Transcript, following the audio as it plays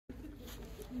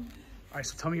All right,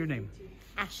 so tell me your name.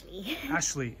 Ashley.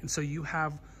 Ashley. And so you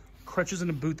have crutches in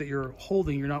a boot that you're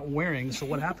holding, you're not wearing. So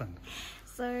what happened?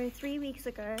 So 3 weeks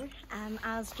ago,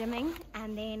 I was gymming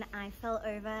and then I fell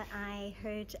over. I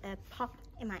heard a pop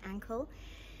in my ankle.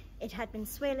 It had been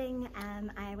swelling.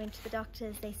 I went to the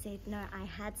doctors. They said, no, I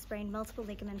had sprained multiple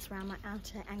ligaments around my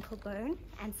outer ankle bone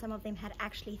and some of them had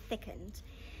actually thickened.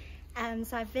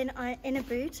 So I've been in a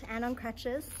boot and on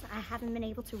crutches. I haven't been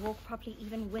able to walk properly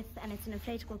even with, and it's an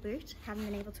inflatable boot, haven't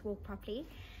been able to walk properly.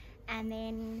 And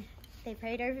then they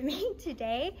prayed over me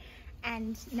today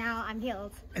and now I'm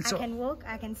healed. And so, I can walk,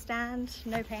 I can stand,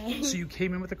 no pain. So you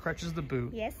came in with the crutches of the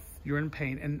boot. Yes. You're in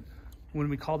pain. And when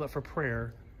we called up for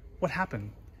prayer, what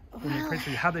happened? When they prayed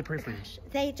for you, how'd they pray for you?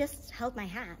 They just held my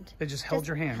hand. They just held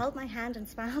your hand? Held my hand and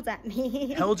smiled at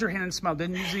me. Held your hand and smiled,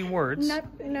 didn't use any words?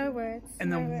 No words.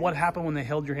 And then what happened when they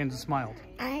held your hand and smiled?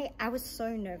 I was so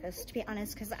nervous, to be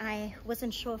honest, because I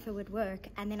wasn't sure if it would work.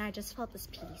 And then I just felt this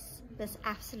peace, this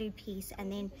absolute peace.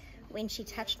 And then when she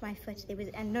touched my foot, there was,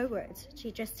 and no words,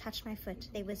 she just touched my foot,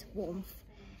 there was warmth.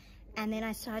 And then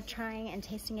I started trying and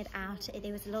testing it out.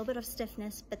 There was a little bit of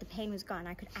stiffness, but the pain was gone.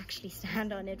 I could actually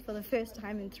stand on it for the first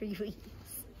time in 3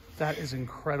 weeks. That is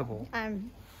incredible. I'm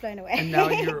blown away. And now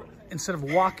you're, instead of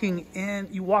walking in,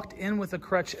 you walked in with a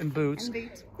crutch and boots.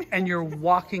 And you're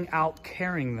walking out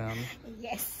carrying them.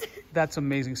 Yes. That's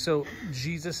amazing. So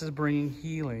Jesus is bringing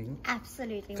healing.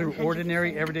 Absolutely. Through 100%.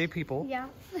 Ordinary, everyday people. Yeah.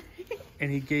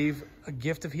 And he gave a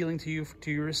gift of healing to you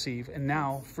to receive, and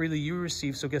now freely you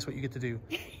receive. So guess what you get to do?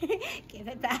 Give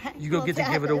it back. You get to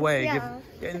give it away. Yeah.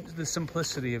 And the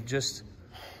simplicity of just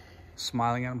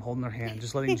smiling at them, holding their hand,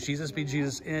 just letting Jesus be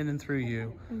Jesus in and through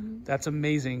you. That's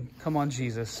amazing. Come on,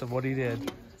 Jesus, of what he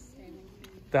did.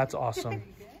 That's awesome.